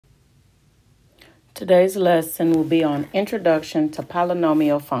Today's lesson will be on Introduction to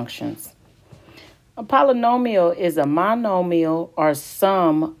Polynomial Functions. A polynomial is a monomial or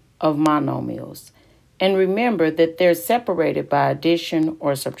sum of monomials. And remember that they're separated by addition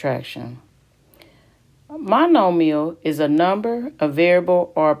or subtraction. A monomial is a number, a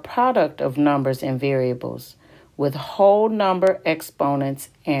variable, or a product of numbers and variables with whole number exponents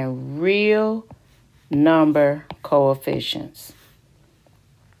and real number coefficients.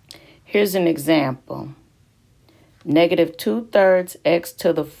 Here's an example. Negative 2/3 x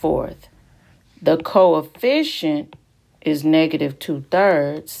to the 4th. The coefficient is negative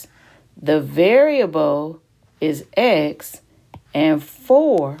 2/3. The variable is x, and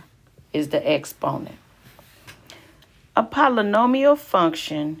 4 is the exponent. A polynomial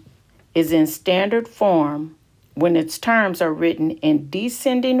function is in standard form when its terms are written in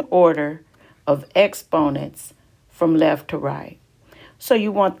descending order of exponents from left to right. So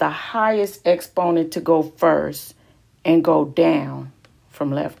you want the highest exponent to go first and go down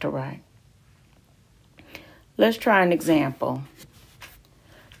from left to right. Let's try an example.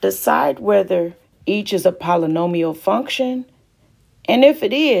 Decide whether each is a polynomial function, and if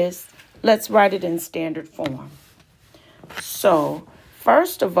it is, let's write it in standard form. So,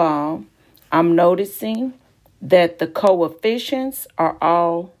 first of all, I'm noticing that the coefficients are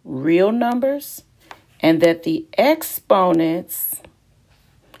all real numbers and that the exponents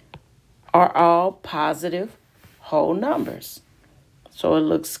are all positive whole numbers. So it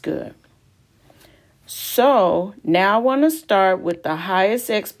looks good. So now I want to start with the highest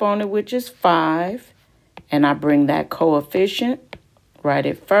exponent, which is 5, and I bring that coefficient, write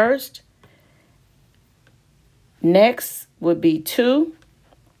it first. Next would be 2.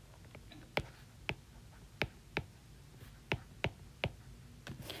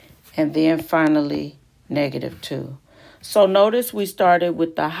 And then finally, negative 2. So notice we started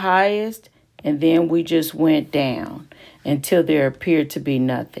with the highest and then we just went down until there appeared to be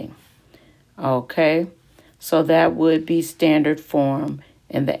nothing. Okay, so that would be standard form,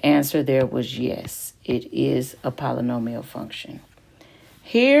 and the answer there was yes, it is a polynomial function.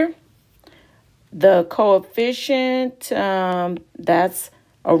 Here, the coefficient, that's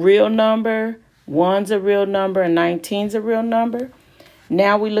a real number, 1's a real number, and 19's a real number.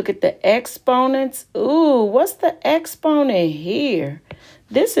 Now we look at the exponents. Ooh, what's the exponent here?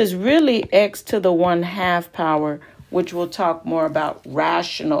 This is really x to the 1/2 power, which we'll talk more about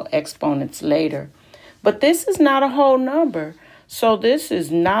rational exponents later. But this is not a whole number, so this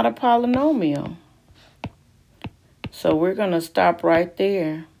is not a polynomial. So we're going to stop right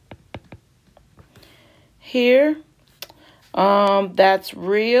there. Here, that's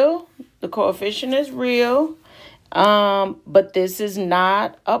real. The coefficient is real. But this is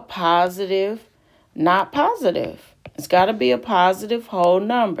not a positive, not positive. It's got to be a positive whole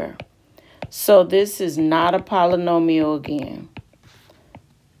number. So this is not a polynomial again.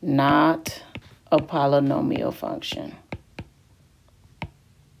 Not a polynomial function.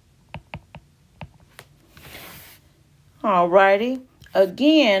 Alrighty.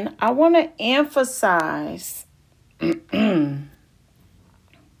 Again, I want to emphasize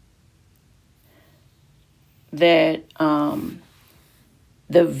that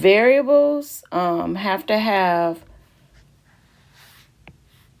the variables have to have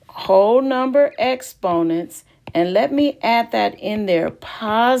whole number exponents, and let me add that in there,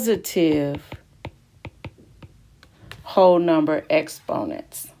 positive whole number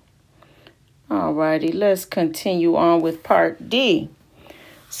exponents. Alrighty, let's continue on with part D.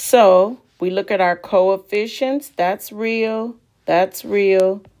 So we look at our coefficients. That's real, that's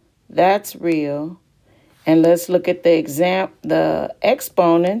real, that's real. And let's look at the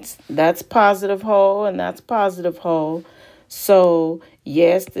exponents. That's positive whole and that's positive whole. So,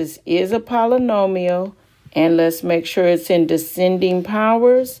 yes, this is a polynomial. And let's make sure it's in descending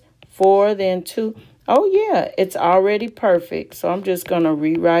powers. 4, then 2. Oh, yeah, it's already perfect. So I'm just going to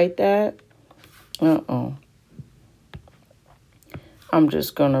rewrite that. I'm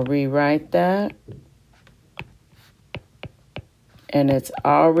just going to rewrite that. And it's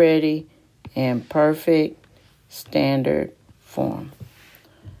already in perfect standard form.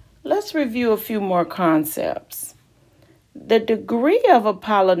 Let's review a few more concepts. The degree of a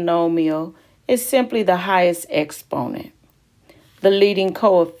polynomial is simply the highest exponent. The leading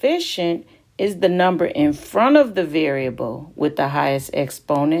coefficient is the number in front of the variable with the highest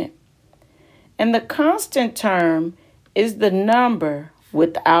exponent. And the constant term is the number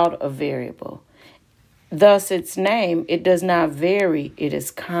without a variable. Thus, its name, it does not vary, it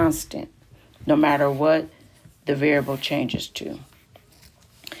is constant, no matter what the variable changes to.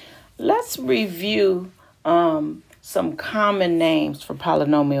 Let's review some common names for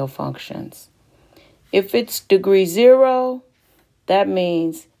polynomial functions. If it's degree 0, that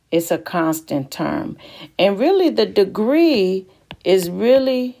means it's a constant term. And really the degree is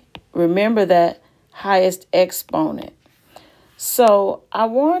really, remember that highest exponent. So I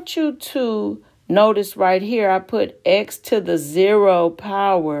want you to notice right here, I put x to the 0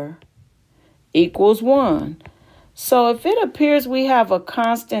 power equals 1. So if it appears we have a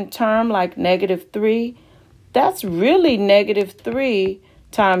constant term like -3, that's really -3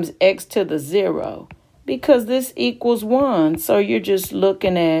 times x to the 0 because this equals 1. So you're just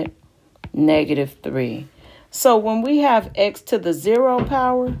looking at -3. So when we have x to the 0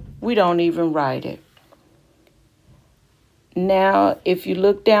 power, we don't even write it. Now, if you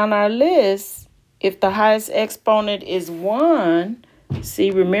look down our list, if the highest exponent is 1,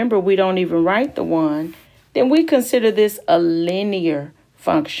 see, remember, we don't even write the 1, then we consider this a linear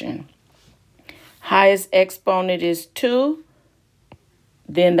function. Highest exponent is 2,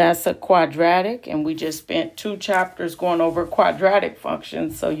 then that's a quadratic, and we just spent 2 chapters going over quadratic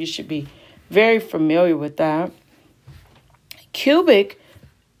functions, so you should be very familiar with that. Cubic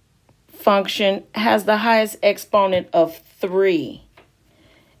function has the highest exponent of 3.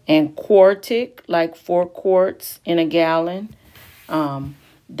 And quartic, like 4 quarts in a gallon, has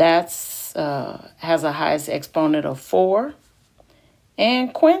a highest exponent of 4.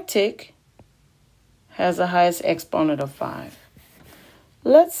 And quintic has the highest exponent of 5.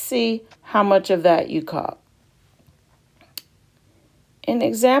 Let's see how much of that you caught. In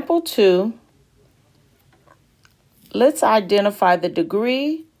example 2, let's identify the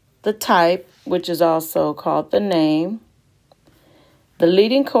degree, the type, which is also called the name, the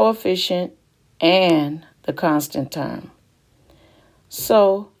leading coefficient, and the constant term.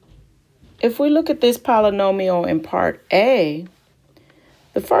 So if we look at this polynomial in part A,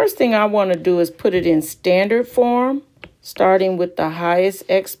 the first thing I want to do is put it in standard form, starting with the highest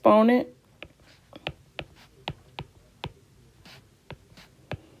exponent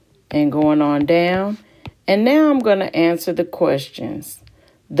and going on down. And now I'm going to answer the questions.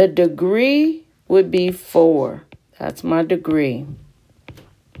 The degree would be 4. That's my degree.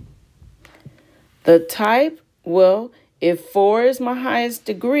 The type, well, if 4 is my highest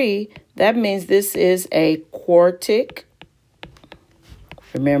degree, that means this is a quartic.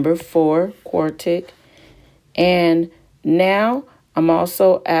 Remember, 4, quartic. And now I'm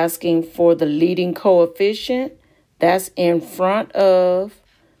also asking for the leading coefficient. That's in front of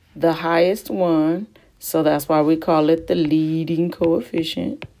the highest one. So that's why we call it the leading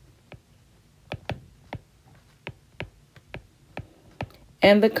coefficient.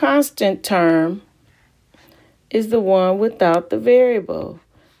 And the constant term is the one without the variable.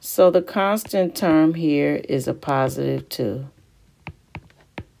 So the constant term here is a positive 2.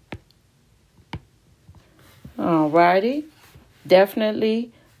 Alrighty.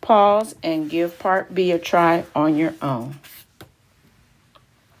 Definitely pause and give part B a try on your own.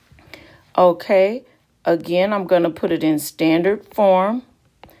 Okay. Again, I'm going to put it in standard form,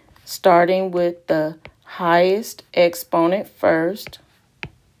 starting with the highest exponent first.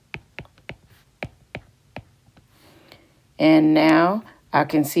 And now I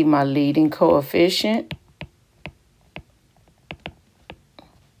can see my leading coefficient.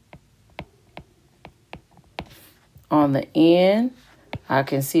 On the end, I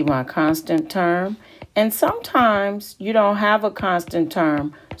can see my constant term. And sometimes you don't have a constant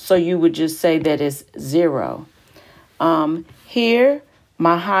term, so you would just say that it's 0. Here,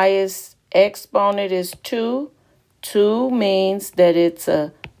 my highest exponent is 2. 2 means that it's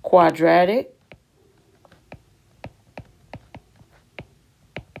a quadratic.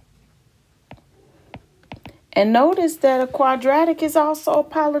 And notice that a quadratic is also a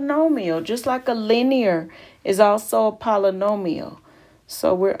polynomial, just like a linear is also a polynomial.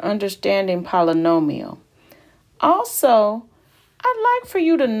 So we're understanding polynomial. Also, I'd like for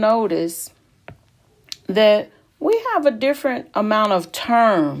you to notice that we have a different amount of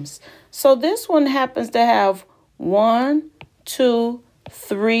terms. So this one happens to have 1, 2,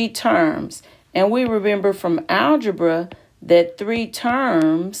 3 terms. And we remember from algebra that 3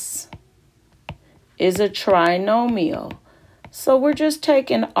 terms is a trinomial. So we're just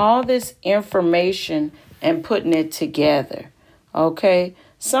taking all this information and putting it together. Okay,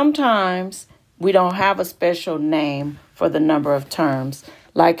 sometimes we don't have a special name for the number of terms.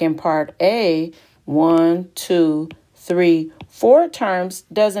 Like in part A, 1, 2, 3, 4 terms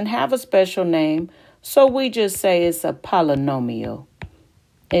doesn't have a special name. So we just say it's a polynomial.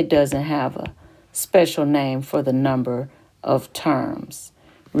 It doesn't have a special name for the number of terms.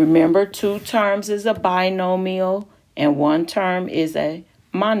 Remember, 2 terms is a binomial and 1 term is a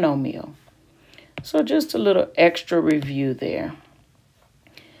monomial. So just a little extra review there.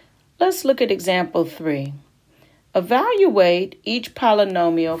 Let's look at example 3. Evaluate each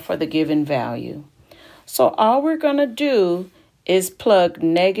polynomial for the given value. So all we're going to do is plug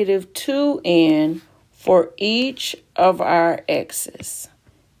 -2 in for each of our x's.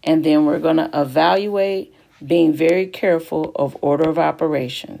 And then we're going to evaluate, being very careful of order of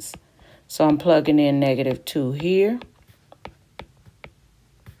operations. So I'm plugging in -2 here.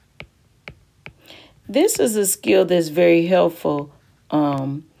 This is a skill that's very helpful.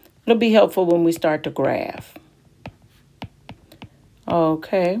 It'll be helpful when we start to graph.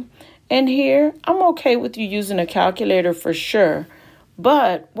 Okay. And here, I'm okay with you using a calculator for sure.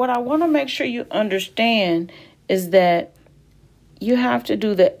 But what I want to make sure you understand is that you have to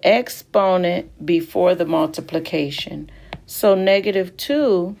do the exponent before the multiplication. So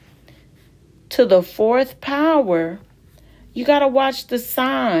 -2 to the 4th power, you got to watch the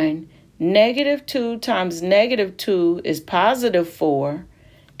sign. -2 times -2 is +4.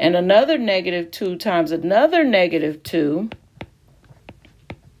 And another -2 times another -2.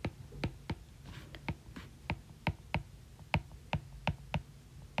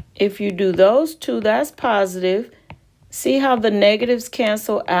 If you do those two, that's positive. See how the negatives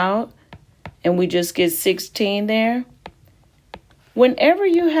cancel out and we just get 16 there? Whenever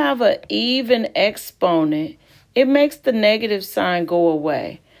you have an even exponent, it makes the negative sign go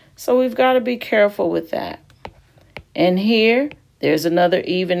away. So we've got to be careful with that. And here, there's another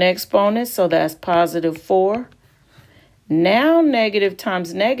even exponent, so that's +4. Now negative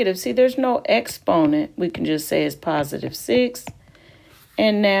times negative, see there's no exponent. We can just say it's +6.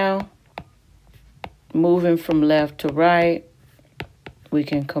 And now, moving from left to right, we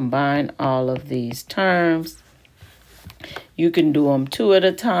can combine all of these terms. You can do them 2 at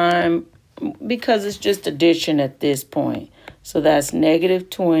a time because it's just addition at this point. So that's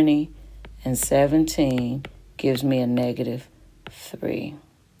 -20 and 17 gives me a -3.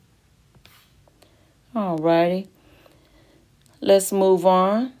 All righty. Let's move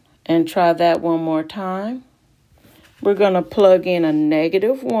on and try that one more time. We're going to plug in a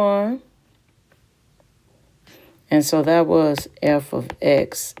 -1. And so that was f of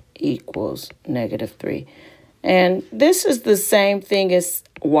x equals -3. And this is the same thing as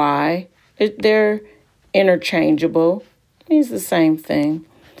y. They're interchangeable. It means the same thing.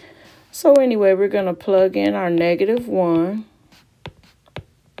 So anyway, we're going to plug in our -1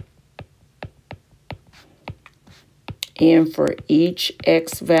 in for each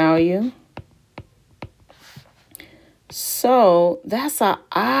x value. So that's an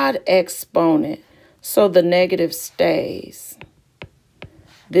odd exponent, so the negative stays.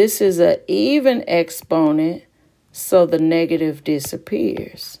 This is an even exponent, so the negative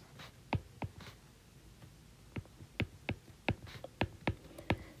disappears.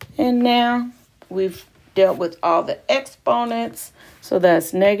 And now we've dealt with all the exponents. So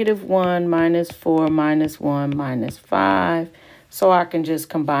that's -1 minus 4 minus 1 minus 5. So I can just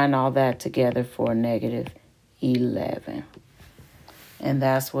combine all that together for a -11. And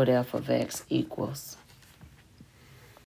that's what f of x equals.